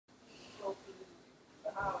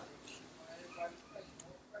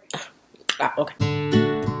Ah, okay.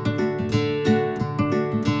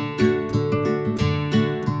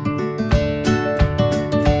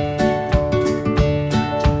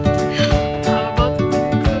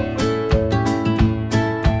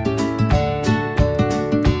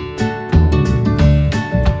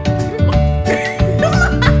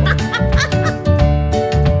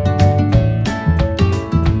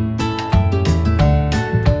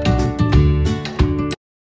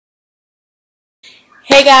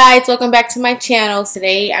 Hey guys, welcome back to my channel.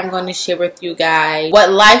 Today I'm going to share with you guys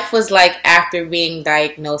what life was like after being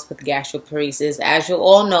diagnosed with gastroparesis. As you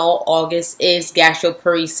all know, August is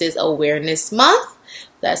Gastroparesis Awareness Month.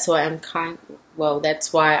 That's why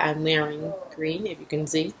that's why I'm wearing green, if you can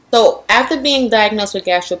see. So after being diagnosed with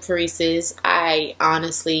gastroparesis, I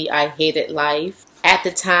hated life. At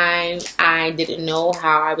the time, I didn't know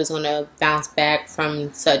how I was going to bounce back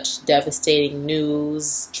from such devastating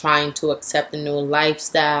news, trying to accept a new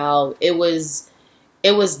lifestyle. It was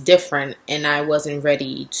different, and I wasn't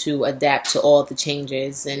ready to adapt to all the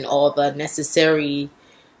changes and all the necessary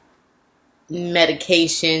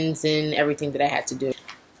medications and everything that I had to do.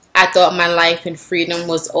 I thought my life and freedom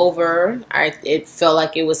was over. It felt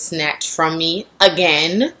like it was snatched from me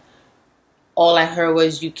again. All I heard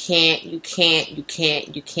was, you can't, you can't, you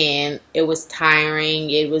can't, you can't. It was tiring,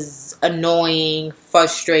 it was annoying,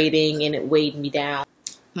 frustrating, and it weighed me down.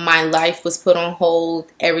 My life was put on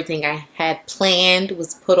hold. Everything I had planned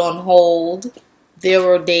was put on hold. There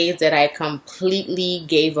were days that I completely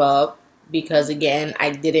gave up because, again,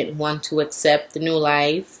 I didn't want to accept the new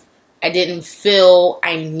life. I didn't feel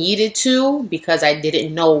I needed to because I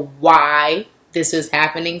didn't know why this was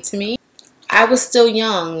happening to me. I was still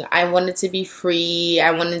young. I wanted to be free.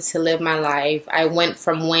 I wanted to live my life. I went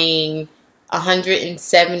from weighing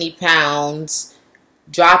 170 pounds,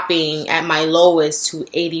 dropping at my lowest to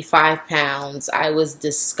 85 pounds. I was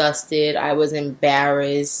disgusted. I was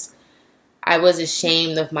embarrassed. I was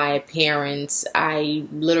ashamed of my appearance. I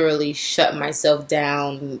literally shut myself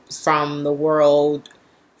down from the world,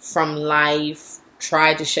 from life,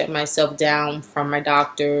 tried to shut myself down from my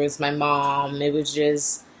doctors, my mom.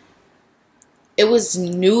 It was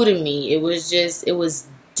new to me. It was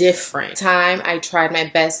different. At the time, I tried my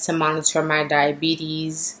best to monitor my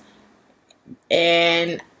diabetes,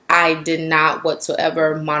 and I did not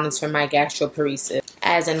whatsoever monitor my gastroparesis.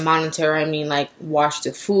 As in monitor, I mean like watch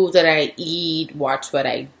the food that I eat, watch what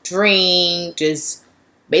I drink, just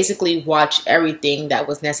basically watch everything that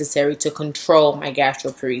was necessary to control my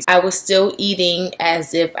gastroparesis. I was still eating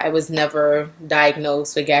as if I was never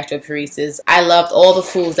diagnosed with gastroparesis. I loved all the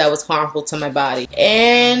foods that was harmful to my body,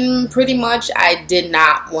 and pretty much I did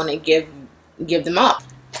not want to give them up.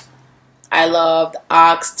 I loved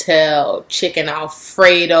oxtail, chicken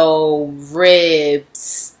Alfredo, ribs,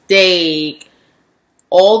 steak.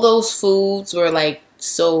 All those foods were like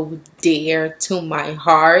so dear to my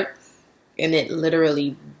heart. And it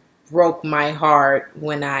literally broke my heart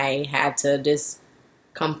when I had to just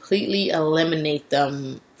completely eliminate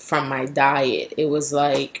them from my diet. It was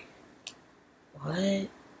like, what?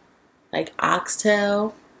 Like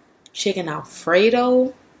oxtail, chicken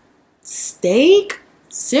Alfredo, steak?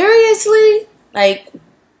 Seriously? Like,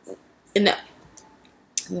 no.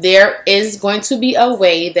 There is going to be a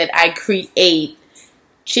way that I create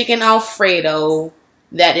chicken Alfredo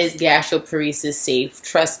that is gastroparesis safe.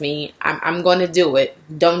 Trust me, I'm going to do it.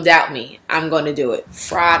 Don't doubt me. I'm going to do it.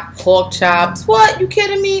 Fried pork chops. What? You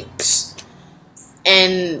kidding me? Psst.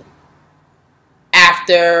 And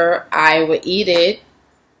after I would eat it,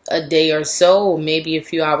 a day or so, maybe a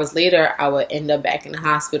few hours later, I would end up back in the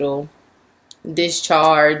hospital.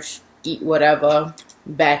 Discharge, eat whatever,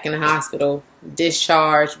 back in the hospital.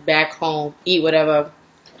 Discharge, back home, eat whatever,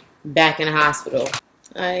 back in the hospital.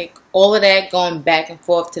 Like, all of that going back and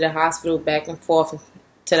forth to the hospital, back and forth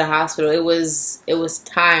to the hospital, it was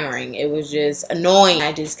tiring. It was just annoying.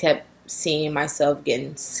 I just kept seeing myself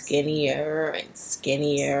getting skinnier and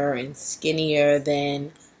skinnier and skinnier.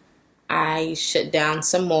 Then I shut down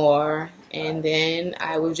some more, and then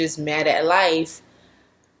I was just mad at life.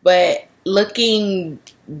 But looking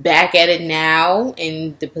back at it now,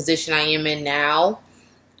 in the position I am in now,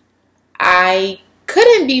 I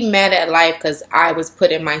couldn't be mad at life because I was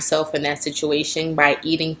putting myself in that situation by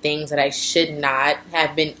eating things that I should not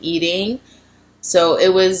have been eating. So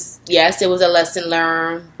it was, yes, it was a lesson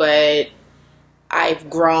learned, but I've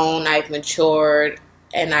grown, I've matured,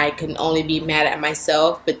 and I can only be mad at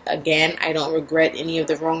myself. But again, I don't regret any of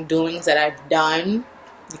the wrongdoings that I've done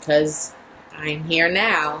because I'm here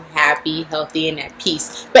now, happy, healthy, and at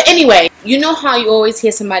peace. But anyway, you know how you always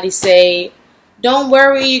hear somebody say, don't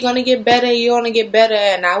worry, you're going to get better, you're going to get better.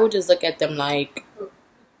 And I would just look at them like,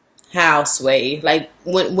 How, Sway? Like,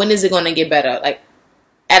 when is it going to get better? Like,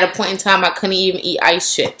 at a point in time, I couldn't even eat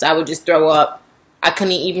ice chips. I would just throw up. I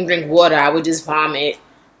couldn't even drink water. I would just vomit.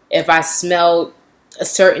 If I smelled a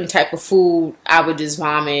certain type of food, I would just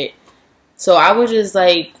vomit. So I was just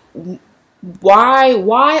like,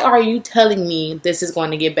 why are you telling me this is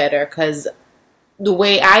going to get better? Because the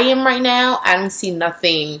way I am right now, I don't see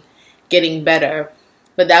nothing getting better.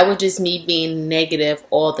 But that was just me being negative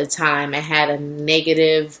all the time. I had a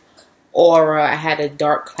negative aura. I had a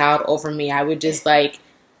dark cloud over me. I would just like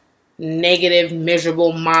negative,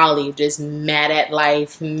 miserable Molly, just mad at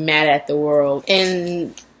life, mad at the world.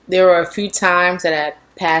 And there were a few times that I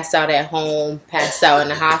passed out at home, passed out in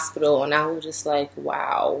the hospital, and I was just like,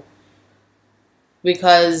 wow.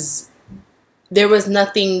 Because there was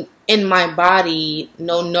nothing in my body,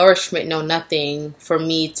 no nourishment, no nothing for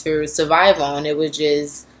me to survive on. It was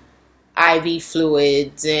just IV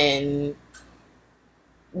fluids and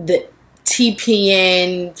the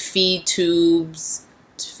TPN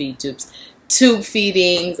tube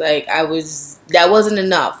feedings. Like, that wasn't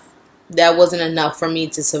enough. That wasn't enough for me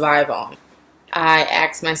to survive on. I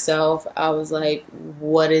asked myself, I was like,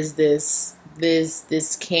 what is this?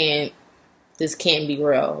 This can't be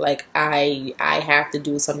real. Like, I have to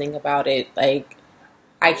do something about it. Like,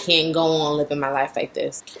 I can't go on living my life like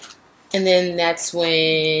this. And then that's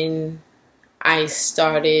when I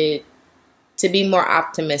started to be more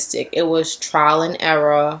optimistic. It was trial and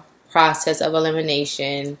error, process of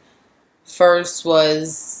elimination. First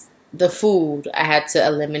was the food. I had to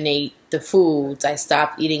eliminate the foods. I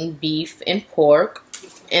stopped eating beef and pork.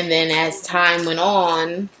 And then as time went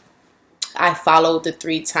on, I followed the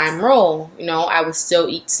 3-time rule. You know, I would still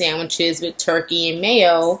eat sandwiches with turkey and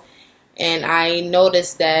mayo. And I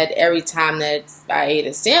noticed that every time that I ate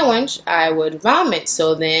a sandwich, I would vomit.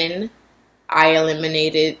 So then I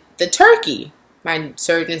eliminated the turkey. My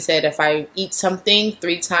surgeon said if I eat something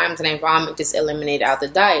 3 times and I vomit, just eliminate it out the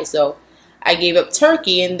diet. So I gave up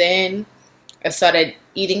turkey, and then I started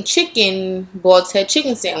eating chicken, boiled head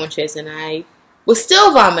chicken sandwiches, and I was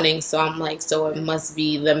still vomiting. So I'm like, so it must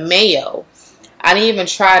be the mayo. I didn't even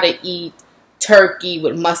try to eat turkey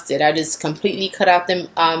with mustard. I just completely cut out the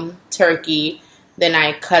turkey. Then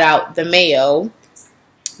I cut out the mayo.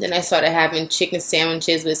 Then I started having chicken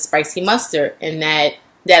sandwiches with spicy mustard, and that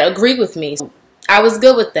agreed with me. I was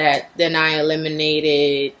good with that. Then I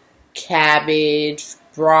eliminated cabbage,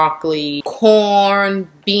 broccoli, corn,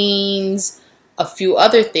 beans, a few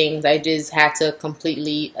other things. I just had to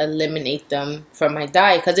completely eliminate them from my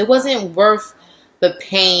diet because it wasn't worth the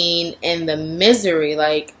pain and the misery.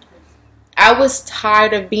 Like, I was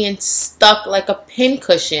tired of being stuck like a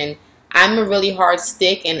pincushion. I'm a really hard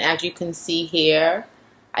stick, and as you can see here,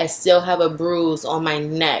 I still have a bruise on my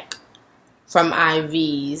neck from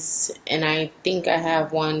IVs, and I think I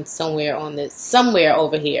have one somewhere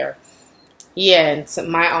over here. Yeah, and so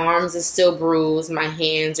my arms are still bruised. My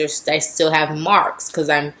hands I still have marks because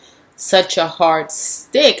I'm such a hard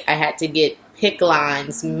stick. I had to get pick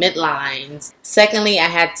lines, midlines. Secondly, I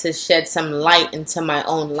had to shed some light into my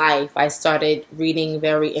own life. I started reading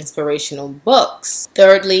very inspirational books.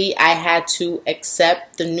 Thirdly, I had to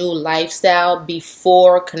accept the new lifestyle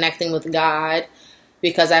before connecting with God,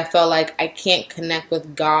 because I felt like I can't connect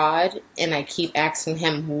with God and I keep asking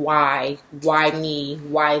him why me,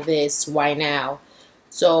 why this, why now.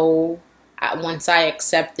 So once I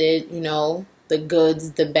accepted, you know, the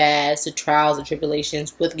goods, the bads, the trials, the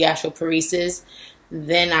tribulations with gastroparesis,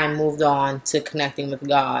 then I moved on to connecting with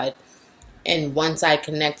God. And once I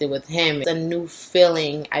connected with him, it's a new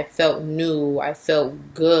feeling. I felt new. I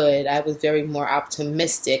felt good. I was very more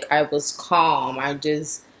optimistic. I was calm. I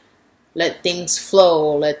just let things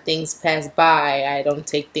flow, let things pass by. I don't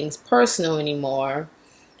take things personal anymore.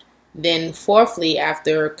 Then fourthly,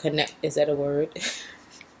 is that a word?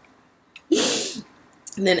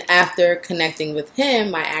 Then after connecting with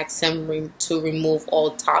him, I asked him to remove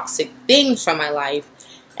all toxic things from my life,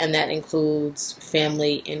 and that includes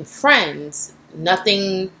family and friends.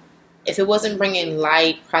 Nothing, if it wasn't bringing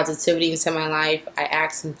light, positivity into my life, I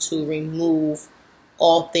asked him to remove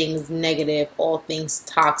all things negative, all things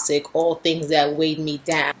toxic, all things that weighed me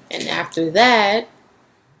down. And after that,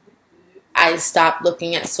 I stopped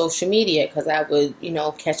looking at social media because I would, you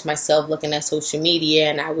know, catch myself looking at social media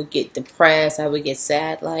and I would get depressed. I would get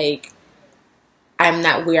sad. Like, I'm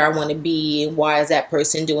not where I want to be. Why is that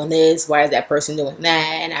person doing this? Why is that person doing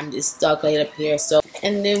that? And I'm just stuck right up here. So,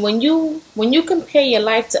 and then when you compare your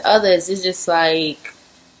life to others, it's just like,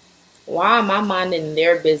 why am I minding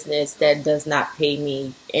their business that does not pay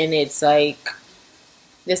me? And it's like,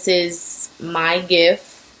 this is my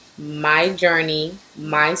gift, my journey,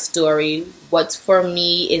 my story. What's for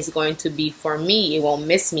me is going to be for me. It won't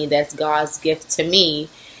miss me. That's God's gift to me.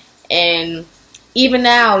 And even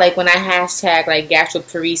now, like when I hashtag like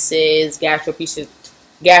gastroparesis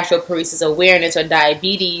awareness or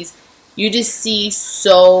diabetes, you just see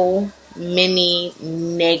so many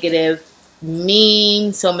negative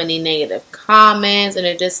memes, so many negative comments, and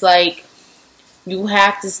it's just like, you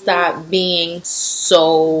have to stop being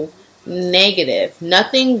so negative.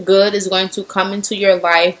 Nothing good is going to come into your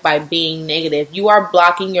life by being negative. You are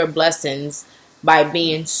blocking your blessings by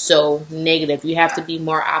being so negative. You have to be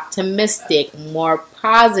more optimistic, more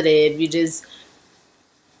positive. You just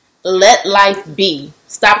let life be.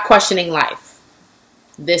 Stop questioning life.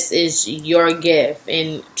 This is your gift,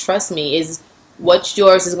 and trust me, is what's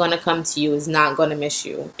yours is going to come to you, is not going to miss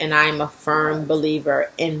you. And I'm a firm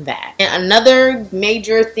believer in that. And another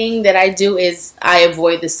major thing that I do is I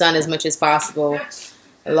avoid the sun as much as possible.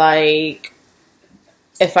 Like,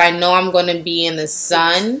 if I know I'm going to be in the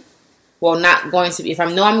sun, well, not going to be, if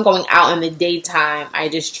I know I'm going out in the daytime, I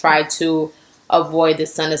just try to avoid the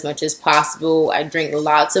sun as much as possible. I drink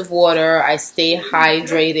lots of water. I stay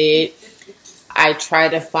hydrated. I try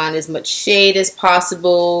to find as much shade as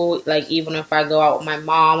possible. Like, even if I go out with my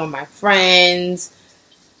mom or my friends,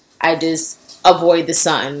 I just avoid the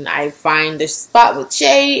sun. I find a spot with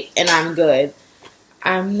shade and I'm good.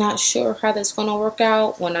 I'm not sure how that's going to work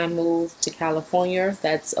out when I move to California.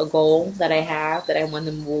 That's a goal that I have, that I want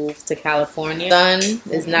to move to California. The sun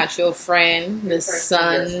is not your friend. The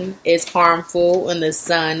sun is harmful, and the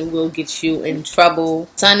sun will get you in trouble.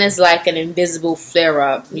 Sun is like an invisible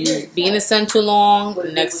flare-up. You be in the sun too long,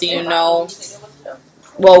 next thing you know,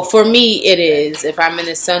 well, for me it is. If I'm in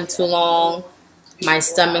the sun too long, my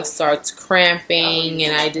stomach starts cramping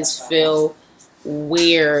and I just feel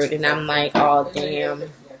weird, and I'm like, oh damn,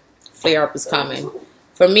 flare-up is coming.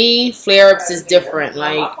 For me, flare-ups is different.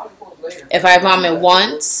 Like, if I vomit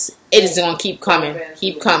once, it is going to keep coming.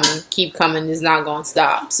 It's not going to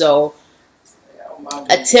stop. So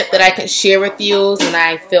a tip that I can share with you is when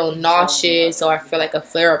I feel nauseous or I feel like a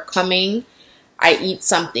flare-up coming, I eat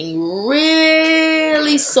something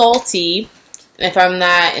really salty. And if I'm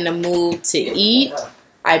not in a mood to eat,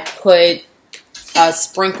 I put a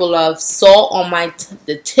sprinkle of salt on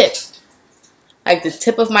the tip, like the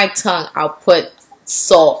tip of my tongue. I'll put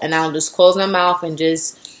salt, and I'll just close my mouth and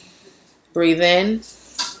just breathe in,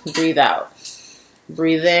 breathe out,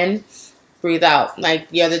 breathe in, breathe out. Like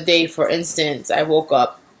the other day, for instance, I woke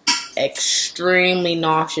up extremely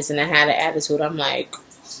nauseous and I had an attitude. I'm like,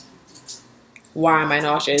 why am I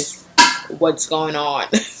nauseous? What's going on?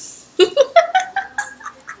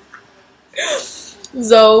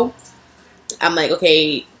 So I'm like,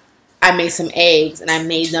 okay, I made some eggs and I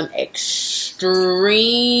made them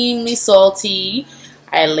extremely salty.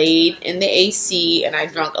 I laid in the AC and I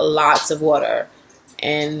drank lots of water.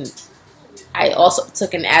 And I also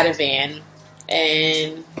took an Ativan,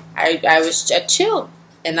 and I chilled.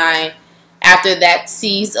 And after that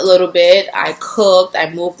ceased a little bit, I cooked, I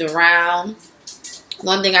moved around.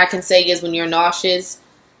 One thing I can say is when you're nauseous,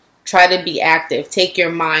 try to be active. Take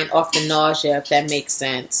your mind off the nausea, if that makes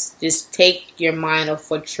sense. Just take your mind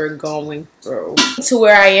off what you're going through. To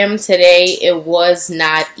where I am today, it was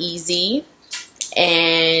not easy.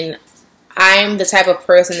 And I'm the type of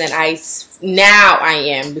person that now I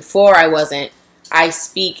am. Before I wasn't. I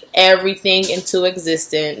speak everything into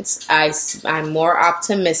existence. I'm more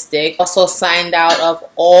optimistic. Also signed out of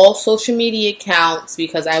all social media accounts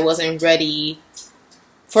because I wasn't ready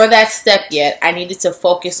for that step yet. I needed to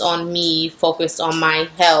focus on me, focus on my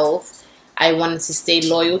health. I wanted to stay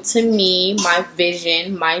loyal to me, my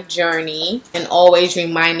vision, my journey, and always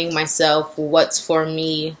reminding myself what's for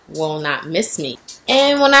me will not miss me.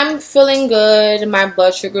 And when I'm feeling good, my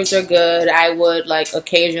blood sugars are good, I would like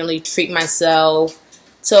occasionally treat myself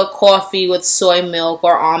to a coffee with soy milk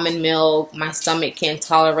or almond milk. My stomach can't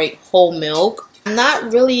tolerate whole milk. I'm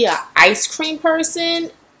not really an ice cream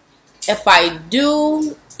person. If I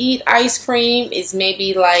do eat ice cream, it's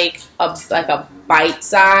maybe like a bite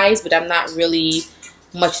size, but I'm not really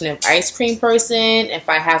much of an ice cream person. If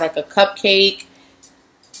I have like a cupcake,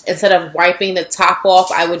 instead of wiping the top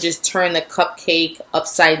off, I would just turn the cupcake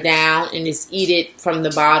upside down and just eat it from the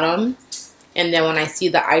bottom. And then when I see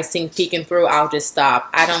the icing peeking through, I'll just stop.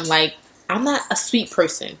 I'm not a sweet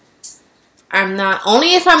person. I'm not,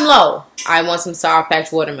 only if I'm low, I want some Sour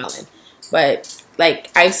Patch watermelon. But like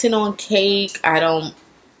icing on cake, I don't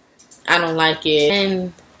like it.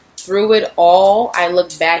 And through it all, I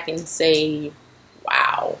look back and say,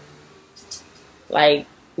 wow. Like,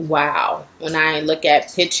 wow. When I look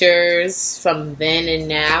at pictures from then and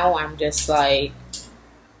now, I'm just like,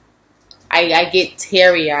 I get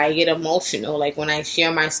teary, I get emotional. Like when I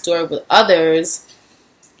share my story with others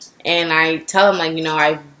and I tell them, like, you know,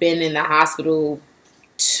 I've been in the hospital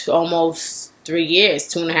almost 3 years,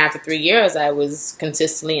 2.5 to 3 years. I was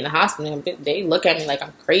consistently in the hospital, and they look at me like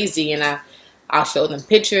I'm crazy, and I'll show them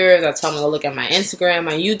pictures. I tell them to look at my Instagram,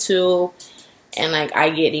 my YouTube, and like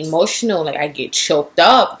I get emotional, like I get choked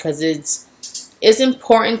up, because it's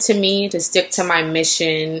important to me to stick to my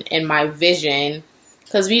mission and my vision,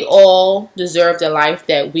 because we all deserve the life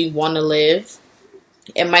that we want to live.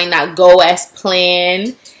 It might not go as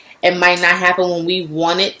planned. It might not happen when we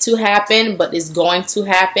want it to happen, but it's going to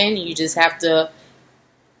happen. You just have to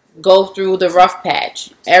go through the rough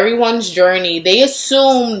patch. Everyone's journey, they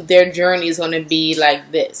assume their journey is going to be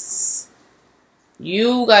like this.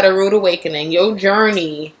 You got a rude awakening. Your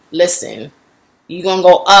journey, listen, you're going to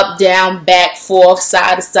go up, down, back, forth,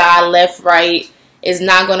 side to side, left, right. It's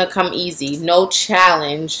not going to come easy. No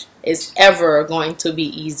challenge is ever going to be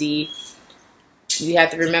easy. You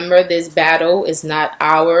have to remember, this battle is not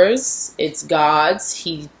ours. It's God's.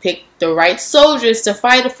 He picked the right soldiers to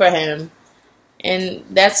fight for him. And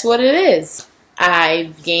that's what it is.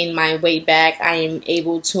 I've gained my weight back. I am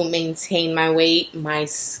able to maintain my weight. My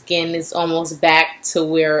skin is almost back to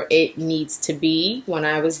where it needs to be. When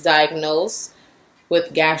I was diagnosed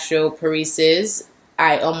with gastroparesis,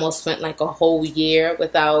 I almost went like a whole year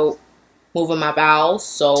without moving my bowels.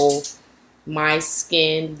 So my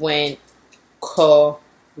skin went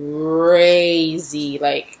crazy.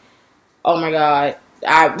 Like, oh my God.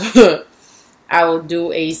 I will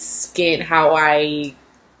do a skin how I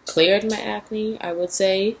cleared my acne, I would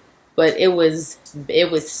say. But it was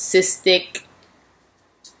cystic,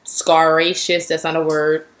 scaraceous, that's not a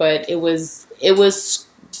word, but it was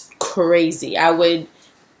crazy. I would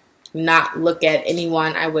not look at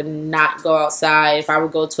anyone. I would not go outside. If I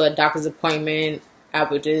would go to a doctor's appointment, I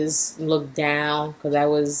would just look down, because I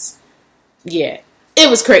was, yeah, it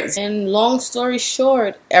was crazy. And long story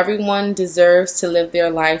short, everyone deserves to live their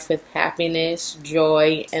life with happiness,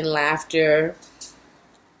 joy, and laughter.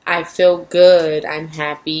 I feel good. I'm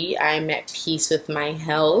happy. I'm at peace with my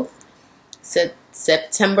health.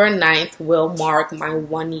 September 9th will mark my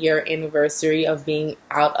 1-year anniversary of being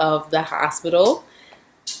out of the hospital.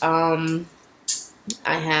 I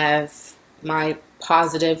have my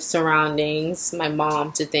positive surroundings, my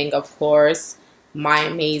mom to thank, of course, my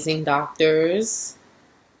amazing doctors,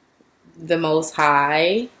 the Most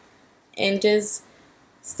High, and just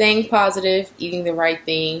staying positive, eating the right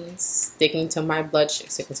things, sticking to my blood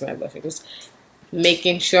sugars,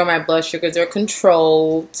 making sure my blood sugars are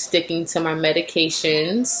controlled, sticking to my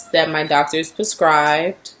medications that my doctors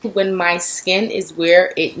prescribed. When my skin is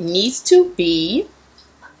where it needs to be,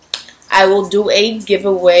 I will do a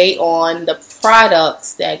giveaway on the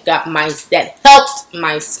products that helped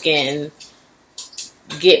my skin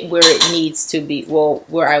get where it needs to be. Well,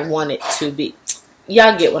 where I want it to be.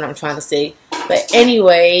 Y'all get what I'm trying to say. But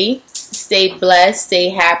anyway, stay blessed, stay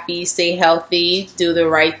happy, stay healthy, do the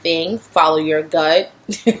right thing, follow your gut.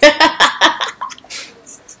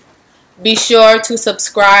 Be sure to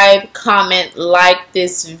subscribe, comment, like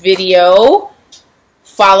this video.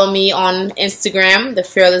 Follow me on Instagram, The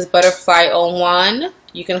Fearless Butterfly 01.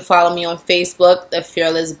 You can follow me on Facebook, The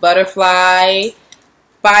Fearless Butterfly.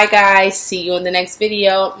 Bye guys, see you in the next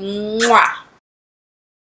video. Mwah.